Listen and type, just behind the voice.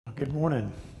Good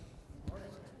morning.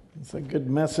 It's a good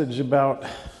message about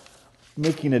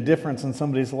making a difference in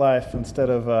somebody's life instead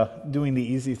of doing the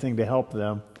easy thing to help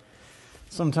them.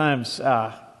 Sometimes,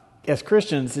 as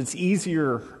Christians, it's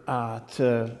easier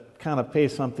to kind of pay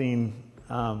something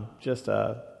just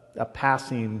a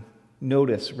passing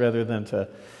notice rather than to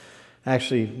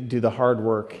actually do the hard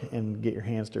work and get your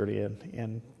hands dirty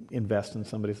and invest in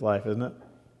somebody's life, isn't it?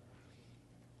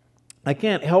 I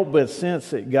can't help but sense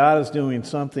that God is doing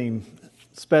something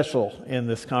special in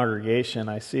this congregation.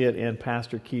 I see it in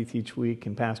Pastor Keith each week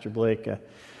and Pastor Blake. I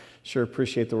sure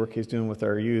appreciate the work he's doing with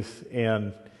our youth.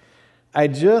 And I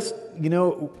just,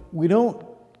 we don't,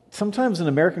 sometimes in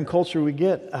American culture we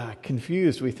get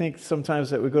confused. We think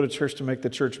sometimes that we go to church to make the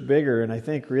church bigger. And I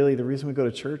think really the reason we go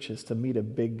to church is to meet a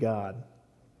big God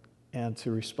and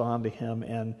to respond to Him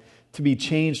and to be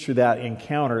changed through that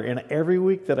encounter. And every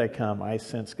week that I come, I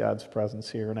sense God's presence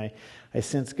here, and I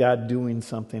sense God doing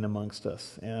something amongst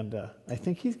us. And I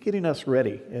think He's getting us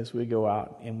ready as we go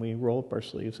out and we roll up our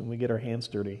sleeves and we get our hands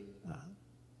dirty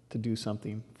to do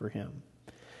something for Him.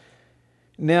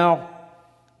 Now,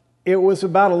 it was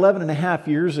about 11 and a half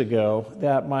years ago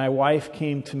that my wife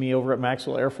came to me over at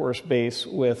Maxwell Air Force Base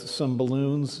with some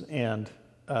balloons, and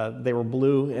they were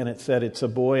blue, and it said, "It's a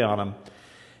boy" on them.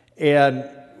 And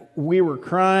we were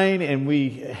crying, and we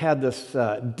had this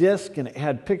disc, and it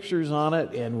had pictures on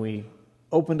it, and we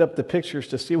opened up the pictures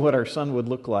to see what our son would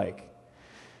look like.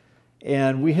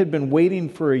 And we had been waiting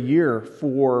for a year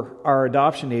for our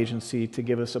adoption agency to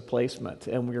give us a placement,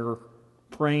 and we were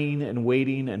praying and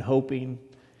waiting and hoping.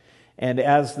 And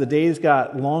as the days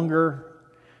got longer,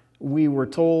 we were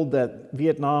told that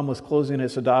Vietnam was closing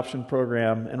its adoption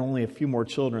program, and only a few more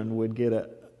children would get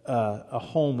a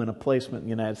home and a placement in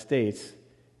the United States.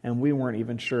 And we weren't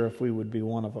even sure if we would be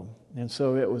one of them. And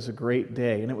so it was a great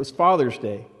day. And it was Father's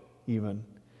Day, even.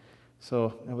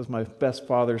 So it was my best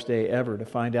Father's Day ever to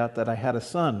find out that I had a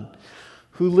son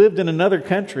who lived in another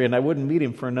country and I wouldn't meet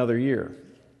him for another year.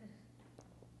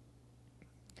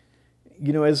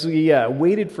 As we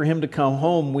waited for him to come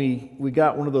home, we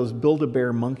got one of those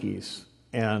Build-A-Bear monkeys.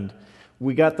 And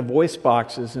we got the voice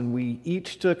boxes, and we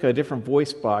each took a different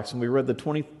voice box, and we read the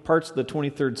 20 parts of the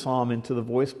 23rd Psalm into the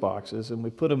voice boxes, and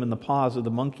we put them in the paws of the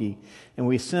monkey, and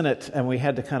we sent it, and we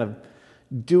had to kind of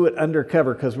do it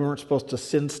undercover because we weren't supposed to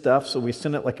send stuff, so we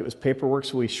sent it like it was paperwork,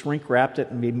 so we shrink-wrapped it,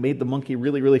 and we made the monkey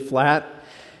really, really flat,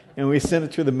 and we sent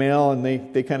it through the mail, and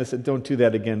they kind of said, "Don't do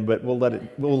that again," but we'll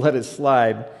let it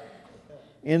slide.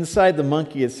 Inside the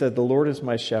monkey it said, "The Lord is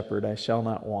my shepherd, I shall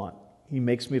not want. He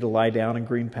makes me to lie down in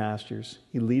green pastures.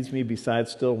 He leads me beside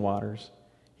still waters.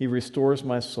 He restores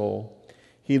my soul.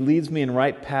 He leads me in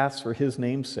right paths for His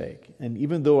name's sake. And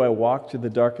even though I walk through the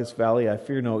darkest valley, I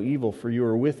fear no evil, for You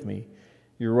are with me.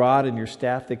 Your rod and Your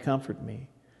staff, they comfort me.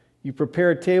 You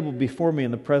prepare a table before me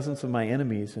in the presence of my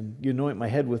enemies, and You anoint my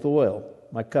head with oil.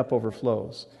 My cup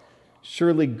overflows.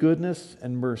 Surely goodness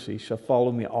and mercy shall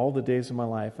follow me all the days of my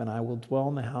life, and I will dwell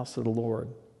in the house of the Lord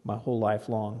my whole life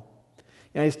long."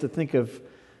 And I used to think of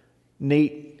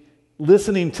Nate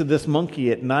listening to this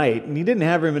monkey at night, and he didn't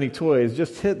have very many toys,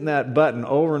 just hitting that button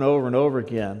over and over and over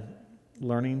again,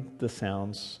 learning the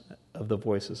sounds of the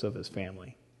voices of his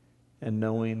family and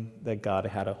knowing that God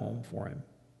had a home for him.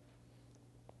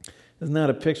 Isn't that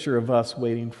a picture of us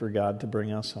waiting for God to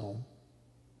bring us home?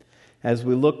 As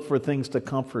we look for things to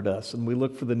comfort us, and we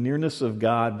look for the nearness of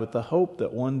God with the hope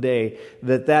that one day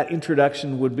that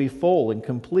introduction would be full and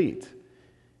complete,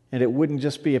 and it wouldn't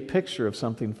just be a picture of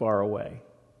something far away.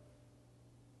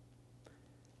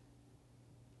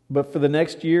 But for the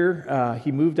next year,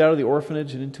 he moved out of the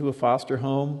orphanage and into a foster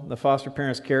home. The foster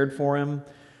parents cared for him.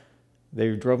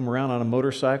 They drove him around on a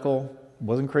motorcycle.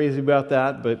 Wasn't crazy about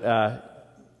that, but I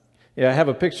have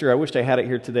a picture, I wished I had it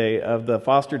here today, of the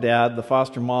foster dad, the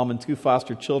foster mom, and two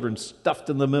foster children stuffed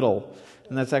in the middle.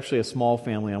 And that's actually a small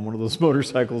family on one of those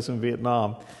motorcycles in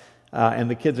Vietnam. And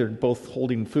the kids are both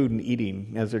holding food and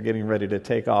eating as they're getting ready to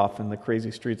take off in the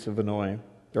crazy streets of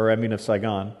of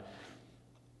Saigon.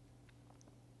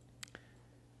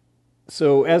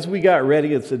 So as we got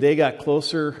ready, as the day got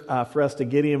closer for us to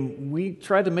get him, we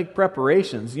tried to make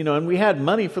preparations, and we had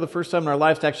money for the first time in our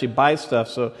lives to actually buy stuff.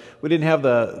 So we didn't have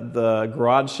the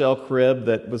garage shell crib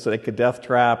that was like a death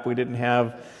trap. We didn't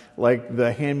have like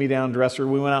the hand-me-down dresser.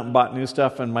 We went out and bought new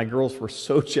stuff, and my girls were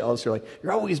so jealous. They're like,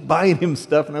 "You're always buying him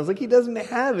stuff." And I was like, "He doesn't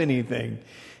have anything."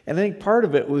 And I think part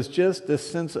of it was just this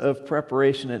sense of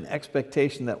preparation and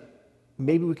expectation that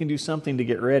maybe we can do something to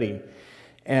get ready.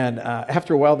 And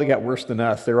after a while, they got worse than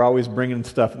us. They were always bringing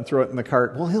stuff and throw it in the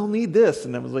cart. "Well, he'll need this."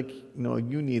 And I was like, "No,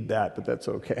 you need that, but that's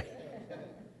okay."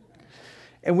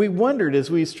 And we wondered as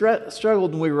we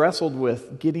struggled and we wrestled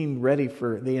with getting ready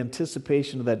for the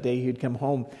anticipation of that day he'd come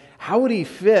home, how would he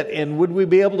fit, and would we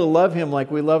be able to love him like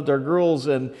we loved our girls,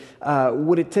 and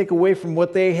would it take away from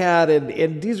what they had?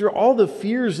 And these are all the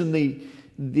fears and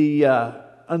the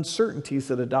uncertainties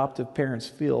that adoptive parents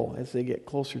feel as they get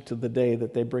closer to the day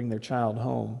that they bring their child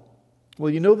home.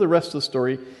 Well, you know the rest of the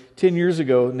story. 10 years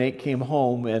ago, Nate came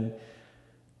home, and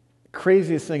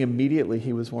craziest thing, immediately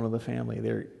he was one of the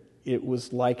family. It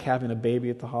was like having a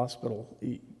baby at the hospital.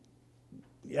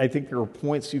 I think there were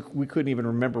points we couldn't even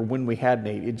remember when we had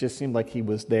Nate. It just seemed like he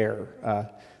was there.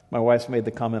 My wife's made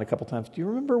the comment a couple times, do you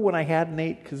remember when I had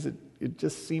Nate? Because it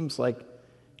just seems like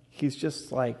he's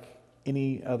just like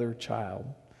any other child.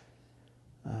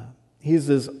 He's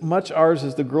as much ours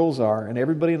as the girls are, and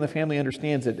everybody in the family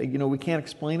understands it. You know, we can't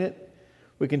explain it.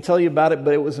 We can tell you about it,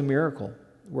 but it was a miracle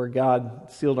where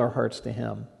God sealed our hearts to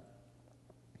him.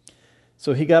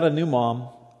 So he got a new mom,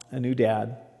 a new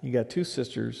dad. He got 2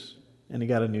 sisters, and he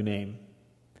got a new name.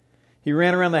 He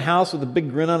ran around the house with a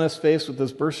big grin on his face with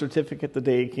his birth certificate the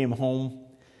day he came home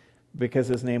because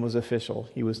his name was official.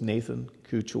 He was Nathan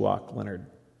Kuchwak Leonard.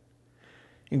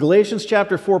 In Galatians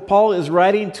chapter 4, Paul is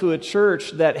writing to a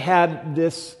church that had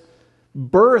this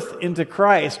birth into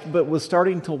Christ, but was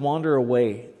starting to wander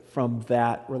away from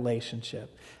that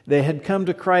relationship. They had come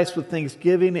to Christ with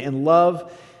thanksgiving and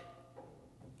love,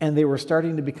 and they were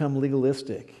starting to become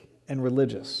legalistic and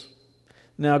religious.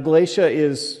 Now, Galatia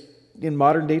is in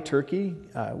modern-day Turkey,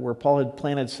 where Paul had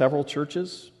planted several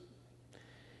churches.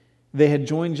 They had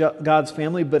joined God's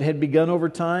family, but had begun over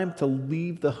time to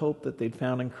leave the hope that they'd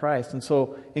found in Christ. And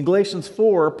so in Galatians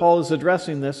 4, Paul is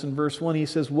addressing this in verse 1. He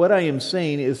says, "What I am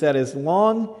saying is that as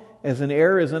long as an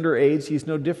heir is under age, he's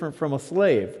no different from a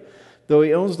slave. Though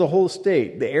he owns the whole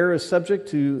estate, the heir is subject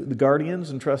to the guardians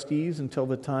and trustees until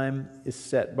the time is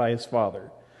set by his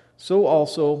father. So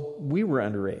also we were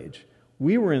underage.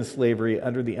 We were in slavery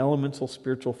under the elemental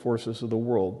spiritual forces of the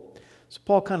world." So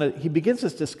Paul he begins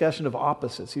this discussion of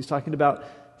opposites. He's talking about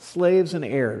slaves and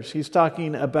heirs. He's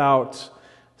talking about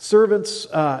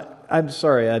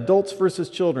adults versus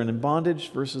children, and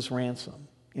bondage versus ransom.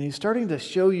 And he's starting to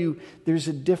show you there's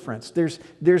a difference. There's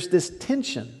this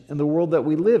tension in the world that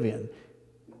we live in.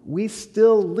 We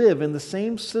still live in the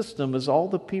same system as all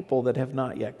the people that have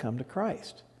not yet come to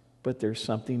Christ. But there's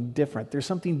something different. There's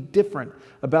something different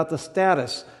about the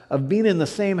status of being in the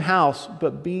same house,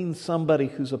 but being somebody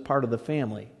who's a part of the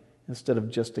family instead of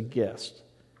just a guest.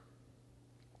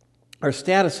 Our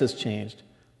status has changed,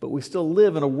 but we still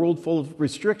live in a world full of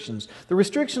restrictions. The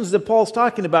restrictions that Paul's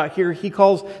talking about here, he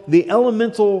calls the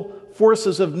elemental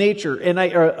forces of nature and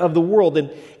of the world.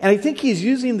 And I think he's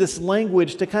using this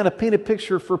language to kind of paint a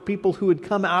picture for people who had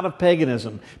come out of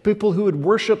paganism, people who would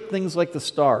worship things like the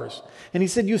stars. And he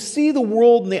said, you see the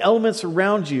world and the elements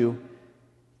around you,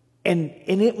 and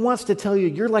it wants to tell you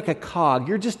you're like a cog.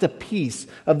 You're just a piece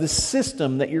of the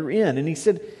system that you're in. And he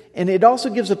said, and it also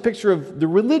gives a picture of the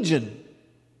religion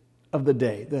of the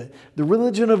day, the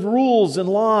religion of rules and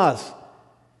laws,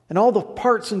 and all the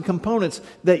parts and components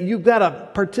that you've got to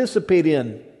participate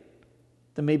in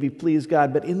to maybe please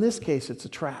God. But in this case, it's a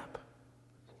trap.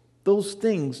 Those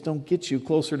things don't get you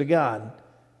closer to God.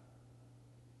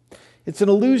 It's an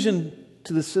allusion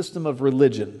to the system of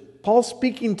religion. Paul's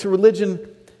speaking to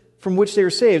religion from which they are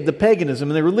saved, the paganism,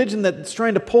 and the religion that's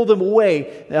trying to pull them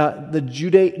away, the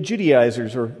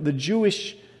Judaizers, or the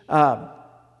Jewish,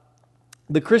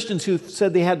 the Christians who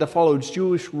said they had to follow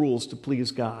Jewish rules to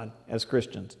please God as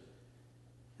Christians.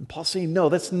 And Paul's saying, no,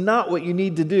 that's not what you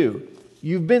need to do.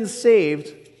 You've been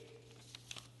saved.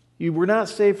 You were not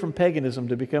saved from paganism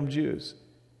to become Jews.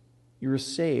 You were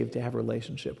saved to have a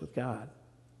relationship with God.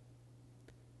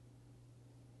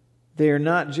 They are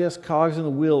not just cogs in the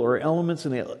wheel or elements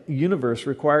in the universe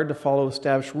required to follow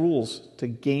established rules to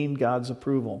gain God's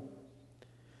approval.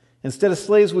 Instead of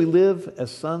slaves, we live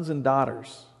as sons and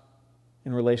daughters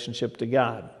in relationship to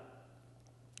God.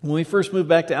 When we first moved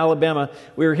back to Alabama,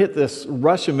 we were hit this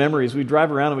rush of memories. We'd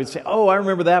drive around and we'd say, oh, I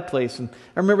remember that place, and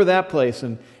I remember that place,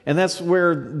 and that's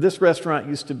where this restaurant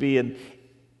used to be. And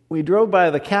we drove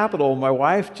by the Capitol. My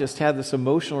wife just had this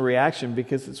emotional reaction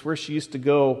because it's where she used to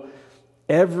go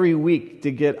every week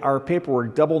to get our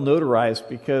paperwork double notarized,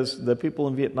 because the people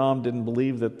in Vietnam didn't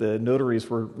believe that the notaries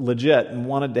were legit and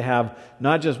wanted to have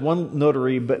not just one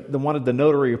notary, but they wanted the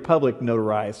notary public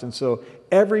notarized. And so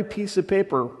every piece of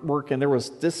paperwork, and there was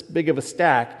this big of a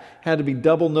stack, had to be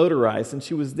double notarized, and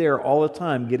she was there all the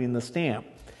time getting the stamp.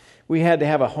 We had to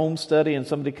have a home study and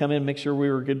somebody come in and make sure we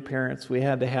were good parents. We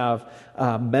had to have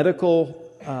medical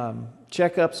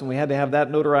checkups, and we had to have that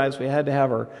notarized. We had to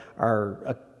have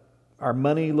our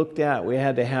money looked at. We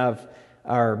had to have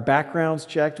our backgrounds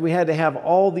checked. We had to have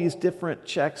all these different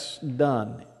checks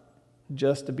done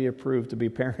just to be approved to be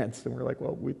parents. And we're like,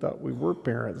 well, we thought we were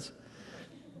parents.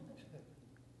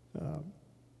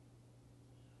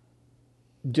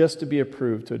 Just to be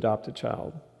approved to adopt a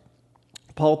child.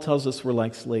 Paul tells us we're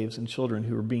like slaves and children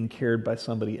who are being cared by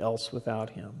somebody else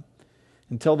without him.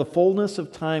 Until the fullness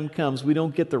of time comes, we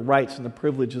don't get the rights and the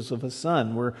privileges of a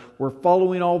son. We're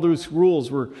following all those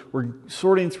rules. We're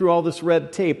sorting through all this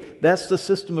red tape. That's the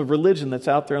system of religion that's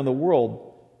out there in the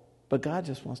world. But God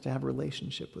just wants to have a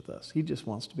relationship with us. He just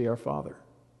wants to be our Father.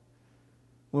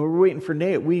 When we were waiting for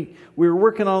Nate, we were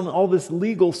working on all this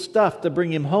legal stuff to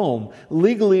bring him home.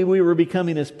 Legally, we were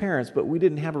becoming his parents, but we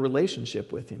didn't have a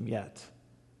relationship with him yet.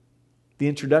 The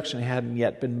introduction hadn't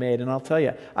yet been made. And I'll tell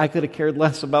you, I could have cared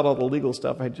less about all the legal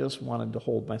stuff. I just wanted to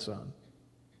hold my son.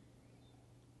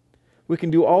 We can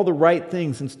do all the right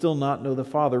things and still not know the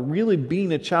Father. Really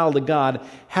being a child of God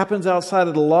happens outside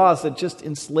of the laws that just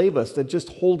enslave us, that just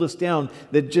hold us down,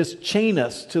 that just chain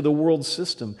us to the world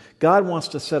system. God wants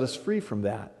to set us free from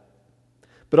that.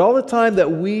 But all the time that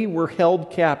we were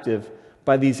held captive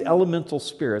by these elemental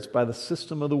spirits, by the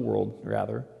system of the world,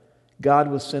 rather, God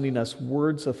was sending us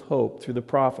words of hope through the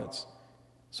prophets.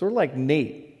 Sort of like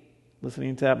Nate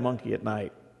listening to that monkey at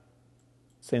night,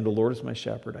 saying, "The Lord is my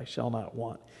shepherd, I shall not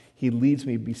want. He leads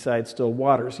me beside still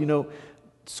waters." You know,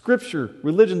 Scripture,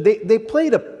 religion, they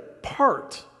played a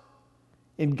part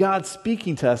in God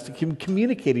speaking to us,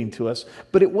 communicating to us,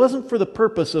 but it wasn't for the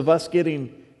purpose of us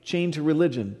getting chained to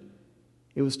religion.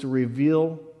 It was to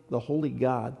reveal the holy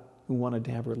God who wanted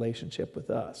to have a relationship with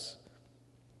us.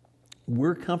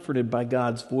 We're comforted by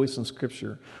God's voice in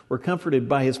Scripture. We're comforted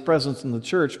by His presence in the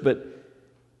church, but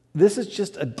this is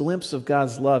just a glimpse of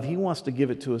God's love. He wants to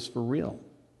give it to us for real.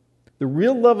 The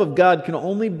real love of God can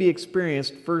only be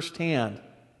experienced firsthand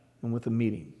and with a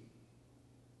meeting.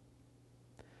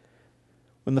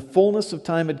 When the fullness of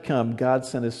time had come, God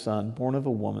sent His Son, born of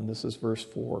a woman, this is verse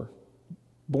 4,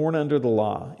 born under the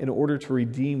law, in order to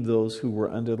redeem those who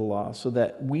were under the law, so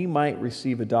that we might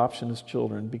receive adoption as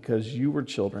children. Because you were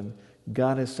children,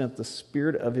 God has sent the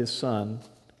Spirit of His Son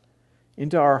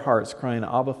into our hearts, crying,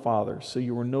 "Abba, Father." So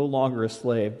you were no longer a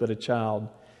slave, but a child.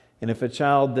 And if a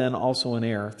child, then also an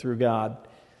heir through God.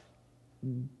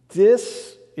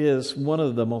 This is one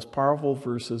of the most powerful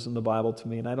verses in the Bible to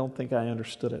me, and I don't think I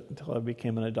understood it until I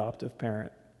became an adoptive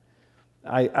parent.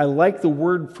 I like the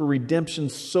word for redemption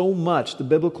so much, the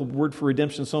biblical word for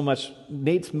redemption so much.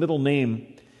 Nate's middle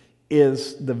name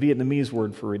is the Vietnamese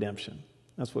word for redemption.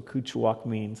 That's what Kuchuok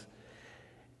means.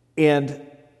 And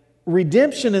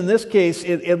redemption in this case,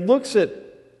 it looks at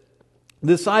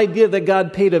this idea that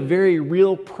God paid a very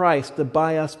real price to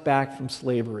buy us back from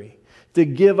slavery, to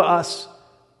give us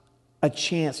a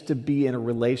chance to be in a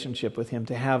relationship with Him,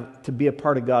 to be a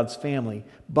part of God's family,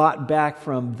 bought back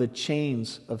from the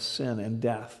chains of sin and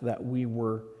death that we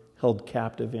were held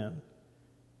captive in.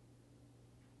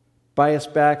 Buy us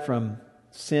back from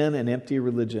sin and empty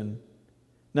religion,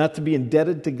 not to be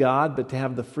indebted to God, but to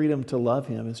have the freedom to love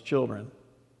Him as children.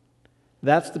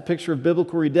 That's the picture of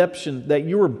biblical redemption, that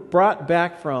you were brought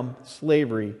back from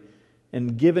slavery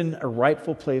and given a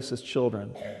rightful place as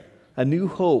children, a new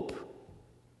hope,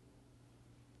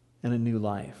 and a new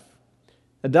life.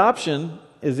 Adoption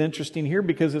is interesting here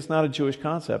because it's not a Jewish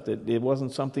concept. It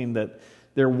wasn't something that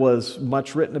there was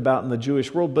much written about in the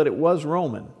Jewish world, but it was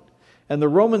Roman. And the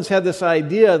Romans had this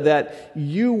idea that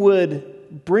you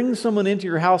would bring someone into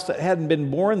your house that hadn't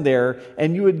been born there,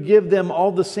 and you would give them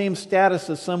all the same status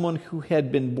as someone who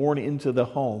had been born into the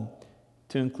home,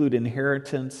 to include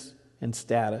inheritance and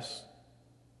status.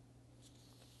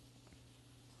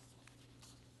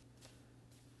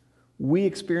 We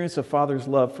experience a Father's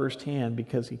love firsthand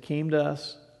because He came to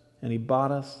us and He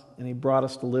bought us and He brought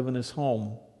us to live in His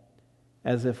home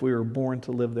as if we were born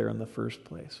to live there in the first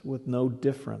place, with no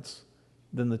difference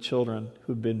than the children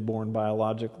who'd been born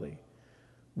biologically.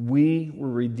 We were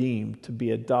redeemed to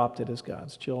be adopted as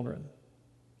God's children.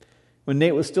 When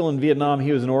Nate was still in Vietnam,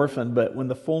 he was an orphan, but when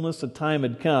the fullness of time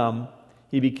had come,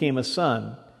 he became a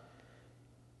son.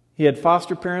 He had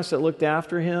foster parents that looked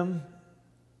after him,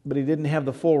 but he didn't have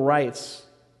the full rights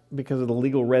because of the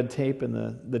legal red tape and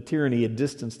the tyranny of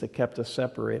distance that kept us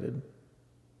separated.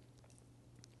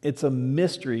 It's a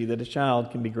mystery that a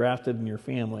child can be grafted in your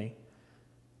family,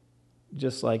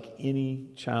 just like any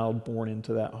child born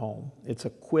into that home. It's a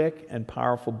quick and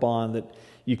powerful bond that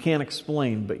you can't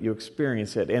explain, but you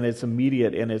experience it, and it's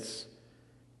immediate, and it's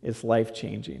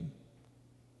life-changing.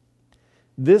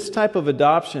 This type of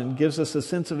adoption gives us a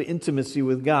sense of intimacy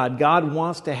with God. God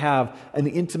wants to have an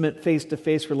intimate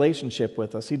face-to-face relationship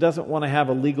with us. He doesn't want to have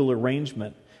a legal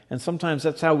arrangement. And sometimes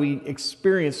that's how we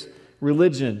experience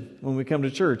religion when we come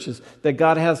to church, is that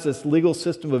God has this legal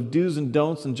system of do's and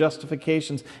don'ts and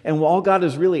justifications, and all God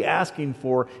is really asking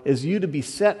for is you to be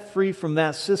set free from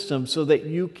that system so that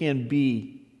you can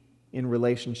be in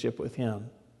relationship with Him.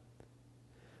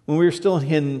 When we were still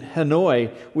in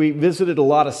Hanoi, we visited a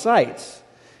lot of sites,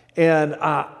 and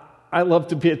I love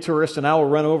to be a tourist, and I will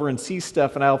run over and see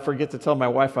stuff, and I'll forget to tell my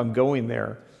wife I'm going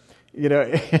there. And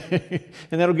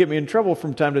that'll get me in trouble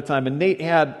from time to time. And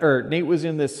Nate was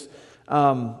in this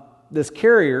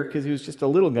carrier because he was just a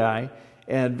little guy,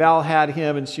 and Val had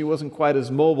him, and she wasn't quite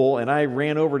as mobile, and I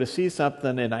ran over to see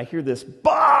something, and I hear this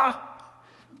bah.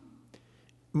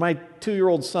 My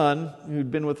 2-year-old son,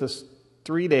 who'd been with us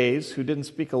 3 days, who didn't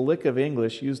speak a lick of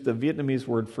English, used the Vietnamese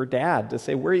word for dad to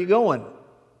say, "Where are you going?"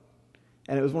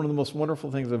 And it was one of the most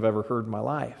wonderful things I've ever heard in my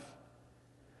life.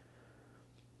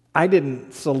 I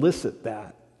didn't solicit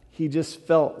that. He just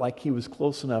felt like he was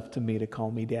close enough to me to call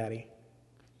me daddy.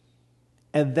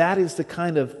 And that is the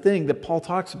kind of thing that Paul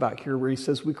talks about here, where he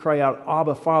says we cry out,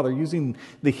 Abba, Father, using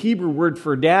the Hebrew word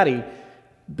for daddy,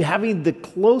 having the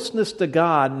closeness to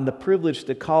God and the privilege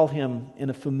to call Him in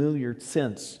a familiar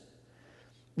sense.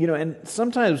 And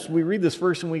sometimes we read this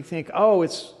verse and we think,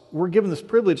 we're given this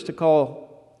privilege to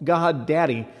call God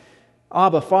daddy,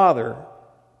 Abba, Father.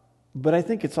 But I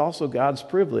think it's also God's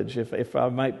privilege, if I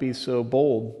might be so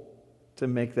bold to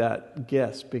make that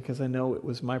guess, because I know it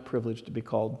was my privilege to be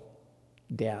called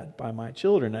dad by my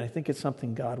children. And I think it's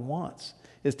something God wants,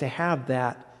 is to have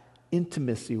that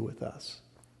intimacy with us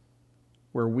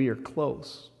where we are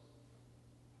close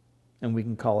and we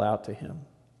can call out to Him.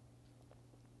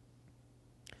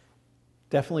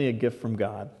 Definitely a gift from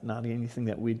God, not anything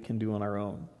that we can do on our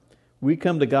own. We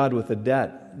come to God with a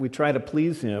debt. We try to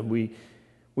please Him. We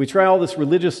try all this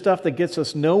religious stuff that gets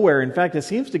us nowhere. In fact, it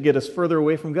seems to get us further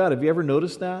away from God. Have you ever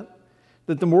noticed that?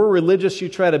 That the more religious you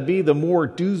try to be, the more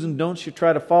do's and don'ts you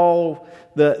try to follow,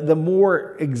 the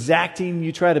more exacting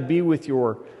you try to be with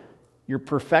your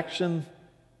perfection,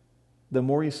 the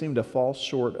more you seem to fall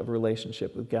short of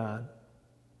relationship with God.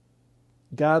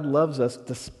 God loves us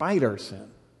despite our sin.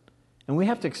 And we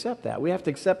have to accept that. We have to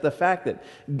accept the fact that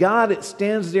God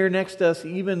stands there next to us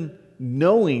even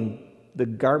knowing the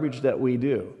garbage that we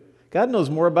do. God knows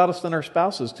more about us than our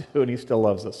spouses do, and He still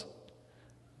loves us.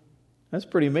 That's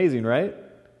pretty amazing, right?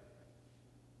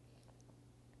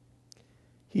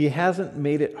 He hasn't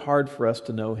made it hard for us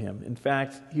to know Him. In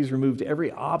fact, He's removed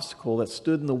every obstacle that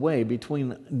stood in the way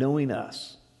between knowing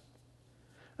us.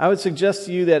 I would suggest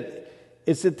to you that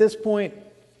it's at this point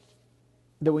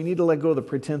that we need to let go of the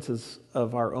pretenses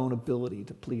of our own ability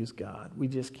to please God. We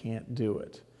just can't do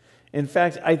it. In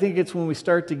fact, I think it's when we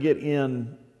start to get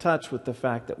in touch with the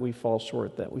fact that we fall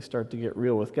short that we start to get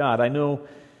real with God. I know,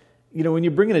 when you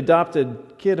bring an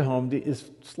adopted kid home, is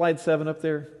slide 7 up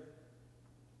there?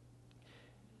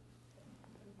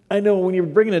 I know when you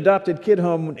bring an adopted kid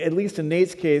home, at least in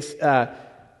Nate's case,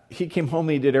 he came home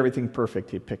and he did everything perfect.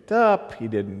 He picked up, he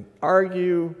didn't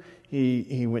argue,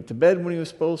 he went to bed when he was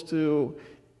supposed to,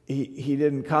 he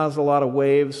didn't cause a lot of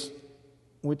waves,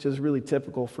 which is really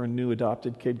typical for a new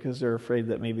adopted kid because they're afraid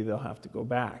that maybe they'll have to go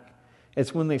back.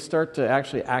 It's when they start to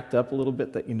actually act up a little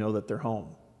bit that you know that they're home.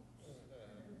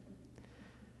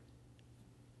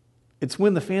 It's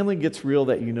when the family gets real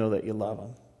that you know that you love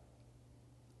them.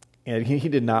 And he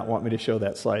did not want me to show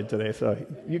that slide today, so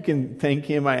you can thank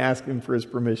him. I asked him for his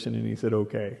permission, and he said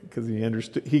okay, because he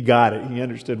understood. He got it. He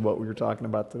understood what we were talking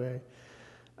about today.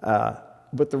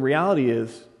 But the reality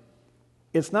is,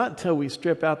 it's not until we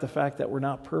strip out the fact that we're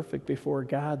not perfect before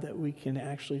God that we can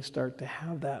actually start to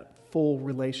have that full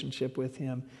relationship with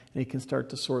Him, and He can start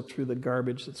to sort through the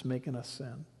garbage that's making us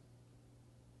sin.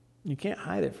 You can't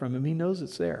hide it from Him. He knows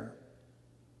it's there.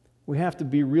 We have to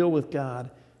be real with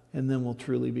God, and then we'll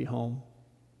truly be home.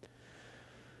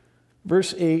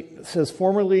 Verse 8 says,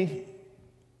 "Formerly,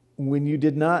 when you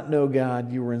did not know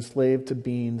God, you were enslaved to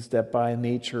beings that by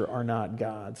nature are not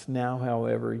gods. Now,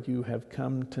 however, you have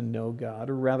come to know God,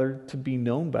 or rather to be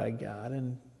known by God.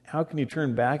 And how can you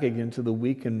turn back again to the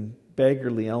weak and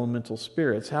beggarly elemental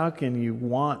spirits? How can you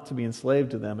want to be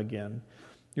enslaved to them again?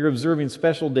 You're observing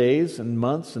special days and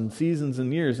months and seasons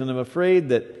and years, and I'm afraid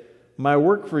that my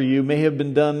work for you may have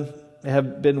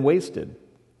been wasted."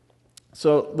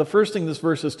 So the first thing this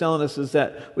verse is telling us is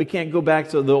that we can't go back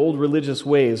to the old religious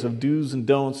ways of do's and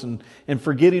don'ts and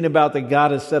forgetting about that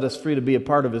God has set us free to be a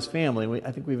part of His family.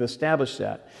 I think we've established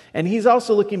that. And He's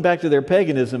also looking back to their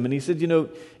paganism, and He said, you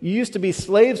used to be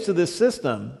slaves to this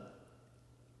system.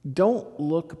 Don't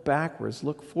look backwards,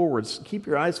 look forwards. Keep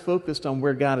your eyes focused on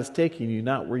where God is taking you,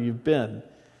 not where you've been.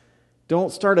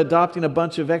 Don't start adopting a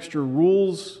bunch of extra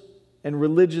rules and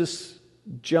religious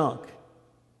junk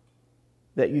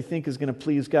that you think is going to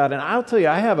please God. And I'll tell you,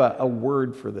 I have a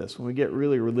word for this. When we get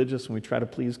really religious and we try to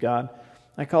please God,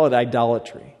 I call it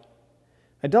idolatry.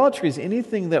 Idolatry is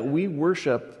anything that we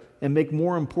worship and make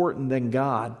more important than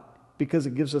God because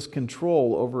it gives us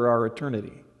control over our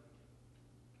eternity.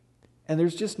 And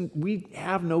we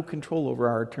have no control over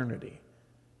our eternity.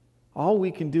 All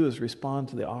we can do is respond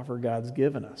to the offer God's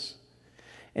given us.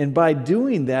 And by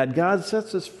doing that, God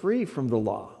sets us free from the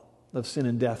law of sin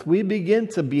and death. We begin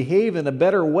to behave in a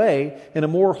better way, in a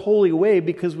more holy way,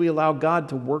 because we allow God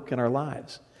to work in our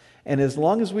lives. And as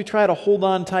long as we try to hold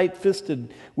on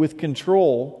tight-fisted with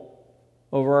control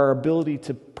over our ability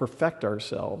to perfect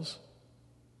ourselves,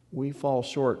 we fall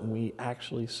short and we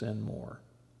actually sin more.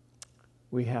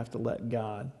 We have to let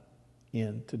God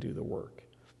in to do the work.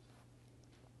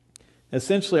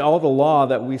 Essentially, all the law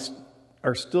that we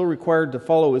are still required to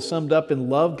follow is summed up in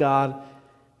love God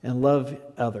and love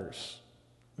others,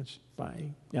 which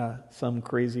by some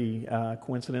crazy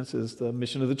coincidence is the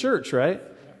mission of the church, right?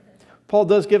 Paul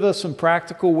does give us some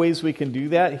practical ways we can do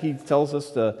that. He tells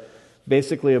us to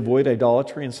basically avoid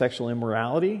idolatry and sexual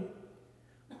immorality.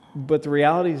 But the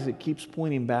reality is it keeps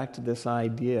pointing back to this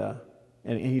idea,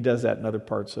 and he does that in other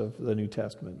parts of the New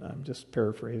Testament. I'm just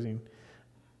paraphrasing.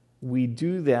 We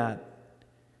do that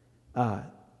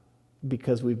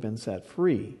because we've been set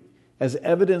free. As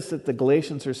evidence that the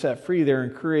Galatians are set free, they're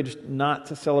encouraged not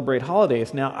to celebrate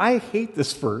holidays. Now, I hate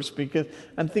this verse because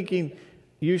I'm thinking,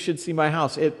 you should see my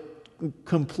house. It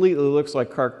completely looks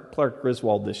like Clark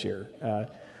Griswold this year.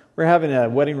 We're having a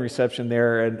wedding reception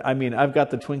there, and I mean, I've got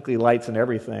the twinkly lights and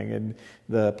everything, and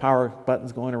the power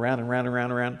buttons going around and around and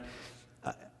around and around.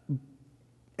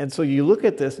 And so you look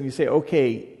at this and you say,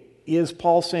 okay, is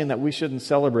Paul saying that we shouldn't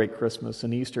celebrate Christmas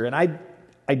and Easter? And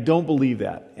I don't believe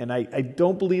that. And I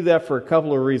don't believe that for a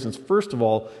couple of reasons. First of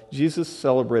all, Jesus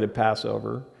celebrated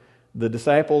Passover. The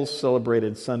disciples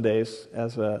celebrated Sundays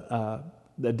as a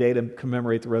day to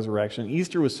commemorate the resurrection.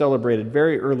 Easter was celebrated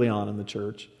very early on in the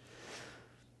church.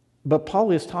 But Paul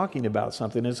is talking about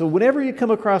something. And so whenever you come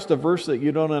across a verse that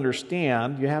you don't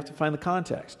understand, you have to find the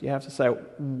context. You have to say,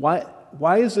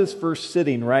 why is this verse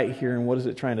sitting right here and what is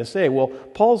it trying to say? Well,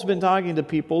 Paul's been talking to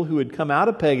people who had come out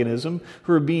of paganism,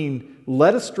 who are being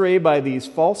led astray by these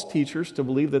false teachers to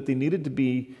believe that they needed to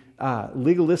be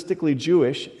legalistically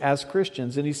Jewish as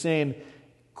Christians. And he's saying,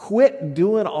 quit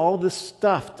doing all this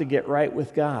stuff to get right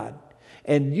with God.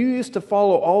 And you used to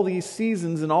follow all these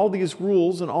seasons and all these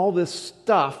rules and all this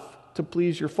stuff to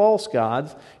please your false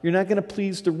gods. You're not going to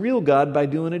please the real God by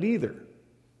doing it either.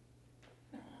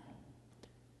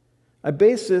 I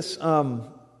base this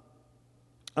on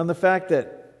the fact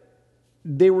that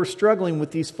they were struggling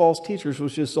with these false teachers,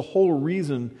 which is the whole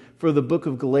reason for the book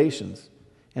of Galatians.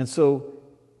 And so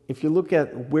if you look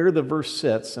at where the verse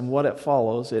sits and what it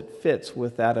follows, it fits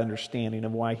with that understanding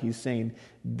of why he's saying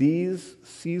these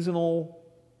seasonal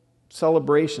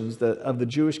celebrations of the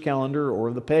Jewish calendar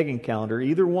or the pagan calendar,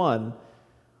 either one,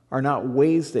 are not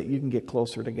ways that you can get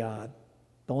closer to God.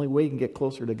 The only way you can get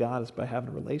closer to God is by having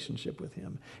a relationship with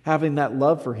Him, having that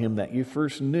love for Him that you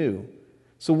first knew.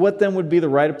 So what then would be the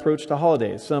right approach to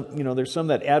holidays? There's some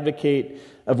that advocate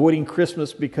avoiding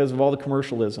Christmas because of all the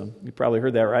commercialism. You probably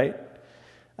heard that, right?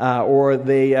 Or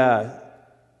they are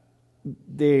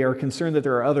concerned that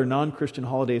there are other non-Christian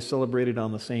holidays celebrated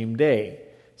on the same day.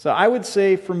 So I would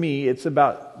say for me, it's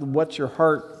about what's your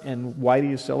heart and why do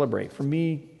you celebrate. For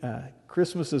me,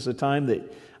 Christmas is a time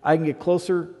that I can get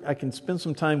closer. I can spend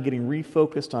some time getting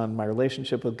refocused on my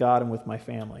relationship with God and with my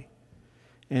family.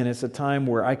 And it's a time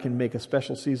where I can make a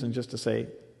special season just to say,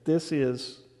 this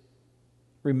is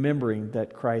remembering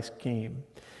that Christ came.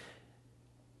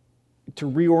 To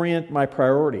reorient my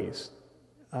priorities.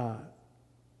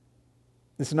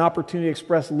 It's an opportunity to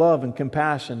express love and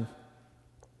compassion.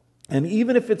 And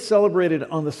even if it's celebrated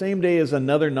on the same day as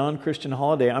another non-Christian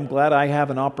holiday, I'm glad I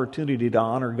have an opportunity to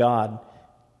honor God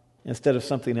instead of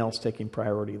something else taking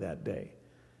priority that day.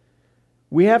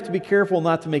 We have to be careful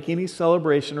not to make any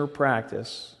celebration or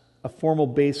practice a formal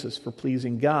basis for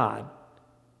pleasing God,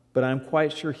 but I'm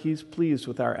quite sure He's pleased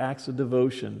with our acts of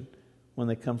devotion when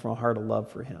they come from a heart of love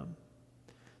for Him.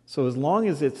 So as long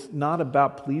as it's not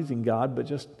about pleasing God,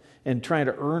 and trying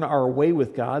to earn our way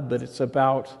with God, but it's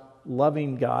about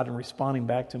loving God and responding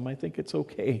back to Him, I think it's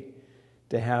okay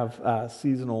to have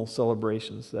seasonal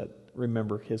celebrations that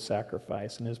remember His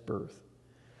sacrifice and His birth.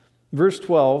 Verse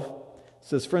 12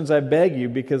 says, "Friends, I beg you,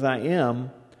 because I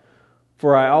am,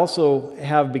 for I also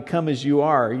have become as you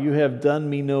are. You have done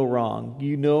me no wrong.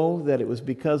 You know that it was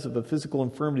because of a physical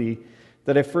infirmity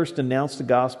that I first announced the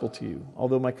gospel to you.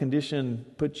 Although my condition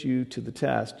put you to the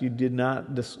test, you did not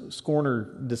scorn or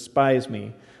despise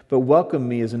me, but welcomed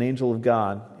me as an angel of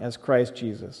God, as Christ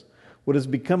Jesus. What has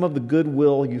become of the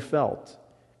goodwill you felt?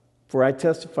 For I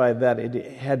testify that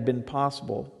it had been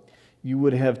possible, you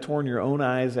would have torn your own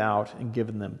eyes out and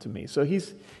given them to me. So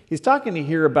he's talking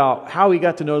here about how he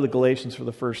got to know the Galatians for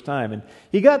the first time. And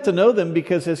he got to know them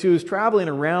because as he was traveling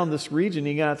around this region,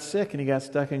 he got sick and he got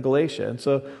stuck in Galatia. And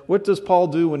so what does Paul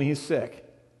do when he's sick?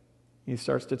 He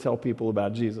starts to tell people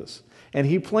about Jesus. And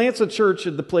he plants a church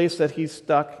at the place that he's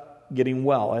stuck getting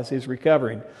well as he's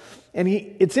recovering. And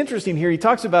it's interesting here, he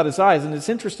talks about his eyes, and it's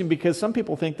interesting because some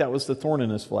people think that was the thorn in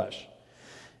his flesh.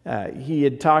 He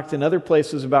had talked in other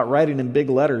places about writing in big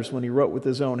letters when he wrote with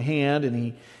his own hand,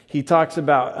 and he talks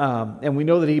about, and we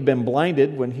know that he'd been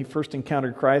blinded when he first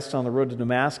encountered Christ on the road to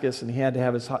Damascus, and he had to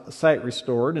have his sight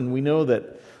restored, and we know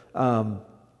that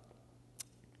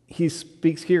he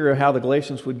speaks here of how the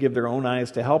Galatians would give their own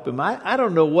eyes to help him. I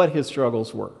don't know what his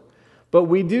struggles were, but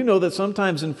we do know that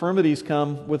sometimes infirmities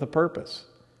come with a purpose.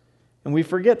 And we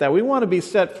forget that. We want to be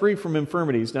set free from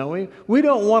infirmities, don't we? We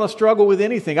don't want to struggle with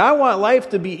anything. I want life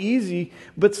to be easy,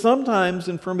 but sometimes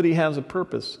infirmity has a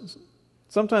purpose.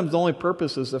 Sometimes the only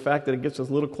purpose is the fact that it gets us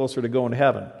a little closer to going to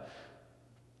heaven.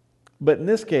 But in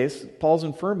this case, Paul's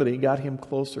infirmity got him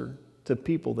closer to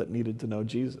people that needed to know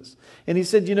Jesus. And he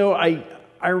said,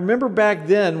 I remember back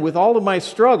then with all of my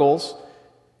struggles,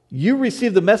 you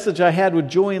received the message I had with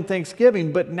joy and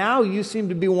thanksgiving, but now you seem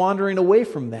to be wandering away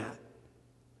from that.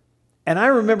 And I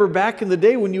remember back in the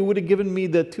day when you would have given me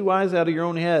the 2 eyes out of your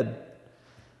own head.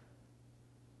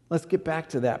 Let's get back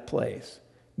to that place.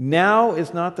 Now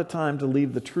is not the time to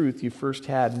leave the truth you first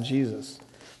had in Jesus.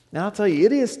 Now I'll tell you,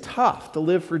 it is tough to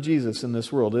live for Jesus in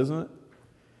this world, isn't it?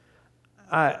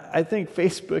 I think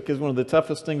Facebook is one of the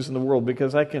toughest things in the world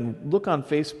because I can look on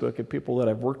Facebook at people that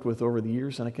I've worked with over the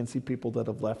years, and I can see people that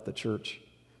have left the church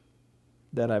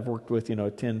that I've worked with,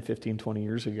 10, 15, 20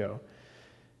 years ago.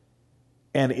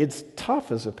 And it's tough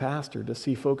as a pastor to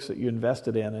see folks that you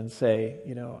invested in and say,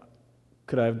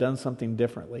 could I have done something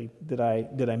differently? Did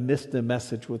I miss the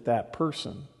message with that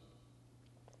person?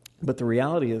 But the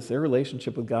reality is their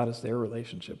relationship with God is their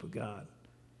relationship with God.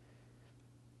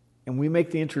 And we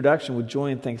make the introduction with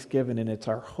joy and thanksgiving, and it's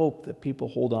our hope that people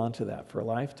hold on to that for a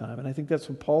lifetime. And I think that's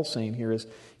what Paul's saying here is,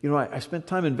 I spent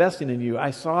time investing in you.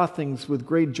 I saw things with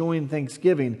great joy and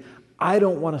thanksgiving. I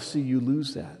don't want to see you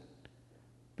lose that.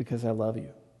 Because I love you.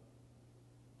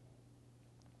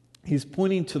 He's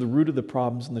pointing to the root of the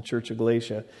problems in the church of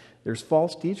Galatia. There's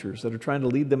false teachers that are trying to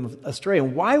lead them astray.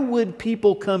 And why would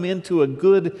people come into a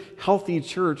good, healthy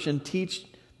church and teach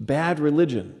bad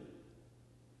religion?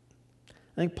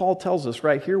 I think Paul tells us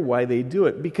right here why they do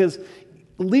it. Because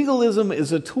legalism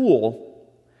is a tool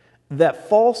that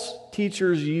false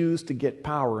teachers use to get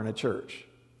power in a church.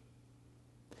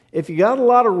 If you got a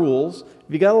lot of rules,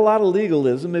 if you got a lot of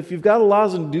legalism, if you've got a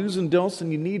lot of do's and don'ts, and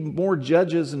you need more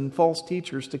judges and false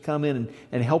teachers to come in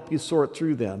and help you sort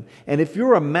through them. And if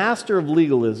you're a master of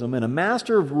legalism and a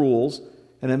master of rules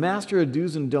and a master of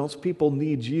do's and don'ts, people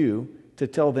need you to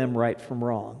tell them right from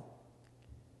wrong.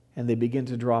 And they begin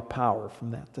to draw power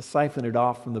from that, to siphon it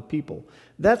off from the people.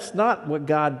 That's not what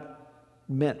God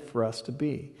meant for us to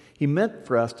be. He meant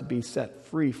for us to be set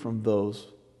free from those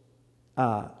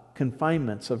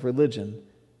confinements of religion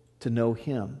to know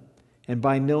Him. And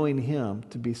by knowing Him,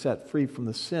 to be set free from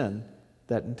the sin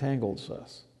that entangles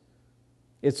us.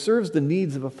 It serves the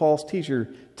needs of a false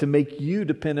teacher to make you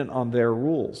dependent on their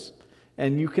rules.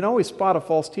 And you can always spot a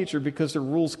false teacher because their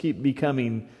rules keep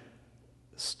becoming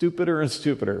stupider and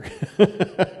stupider.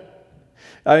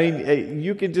 I mean,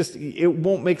 you can just, it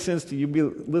won't make sense to you.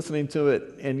 You'll be listening to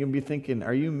it and you'll be thinking,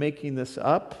 are you making this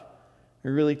up? Are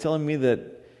you really telling me that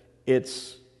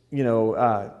it's,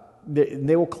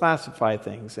 they will classify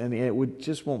things and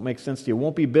just won't make sense to you. It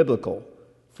won't be biblical,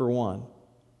 for one.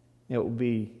 It will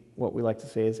be what we like to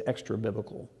say is extra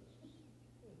biblical.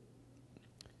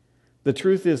 The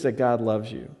truth is that God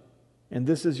loves you. And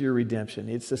this is your redemption.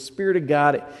 It's the Spirit of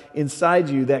God inside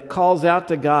you that calls out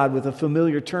to God with a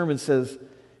familiar term and says,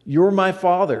 "You're my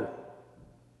Father.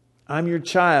 I'm your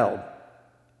child."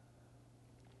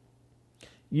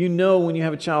 You know when you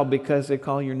have a child because they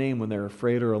call your name when they're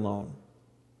afraid or alone.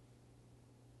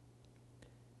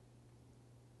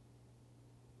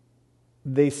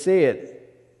 They say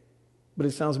it, but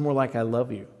it sounds more like "I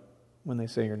love you" when they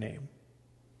say your name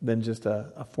than just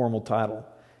a formal title.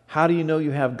 How do you know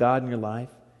you have God in your life?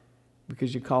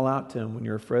 Because you call out to Him when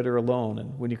you're afraid or alone.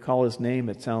 And when you call His name,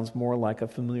 it sounds more like a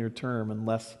familiar term and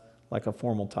less like a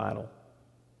formal title.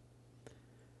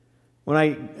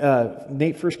 When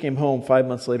Nate first came home, 5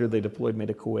 months later, they deployed me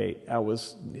to Kuwait. I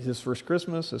was his first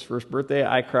Christmas, his first birthday.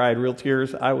 I cried real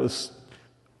tears. I was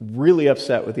really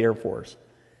upset with the Air Force.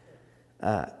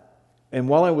 And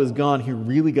while I was gone, he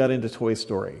really got into Toy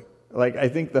Story. Like, I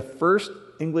think the first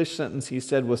English sentence he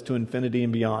said was "to infinity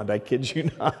and beyond." I kid you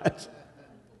not.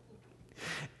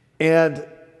 And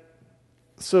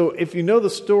so if you know the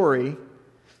story,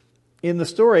 in the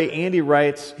story, Andy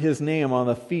writes his name on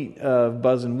the feet of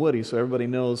Buzz and Woody so everybody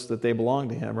knows that they belong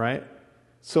to him, right?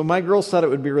 So my girls thought it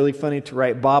would be really funny to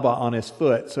write Baba on his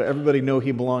foot so everybody know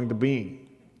he belonged to Bean.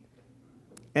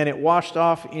 And it washed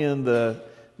off in the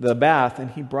bath, and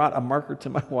he brought a marker to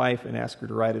my wife and asked her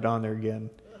to write it on there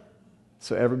again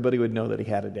so everybody would know that he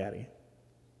had a daddy.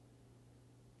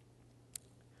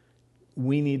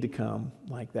 We need to come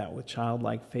like that with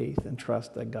childlike faith and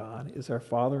trust that God is our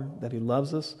Father, that He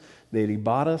loves us, that He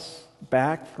bought us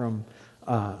back from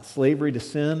slavery to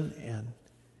sin and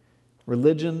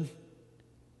religion,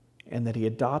 and that He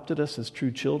adopted us as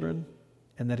true children,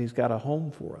 and that He's got a home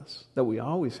for us, that we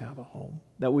always have a home,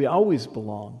 that we always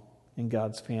belong in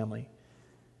God's family,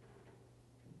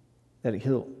 that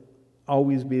He'll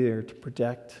always be there to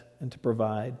protect and to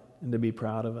provide and to be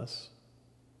proud of us.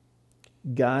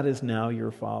 God is now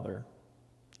your Father,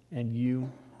 and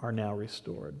you are now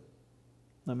restored.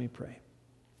 Let me pray.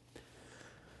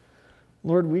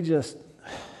 Lord, we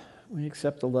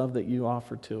accept the love that you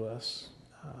offer to us,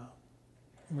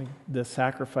 the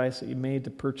sacrifice that you made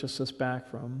to purchase us back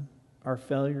from our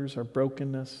failures, our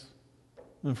brokenness,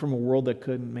 and from a world that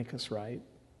couldn't make us right.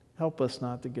 Help us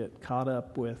not to get caught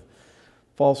up with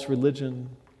false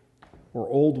religion or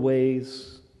old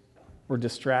ways, or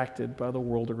distracted by the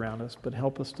world around us, but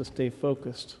help us to stay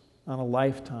focused on a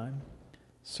lifetime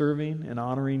serving and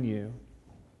honoring you,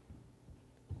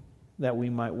 that we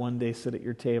might one day sit at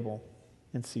your table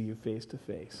and see you face to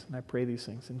face. And I pray these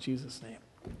things in Jesus' name.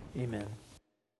 Amen.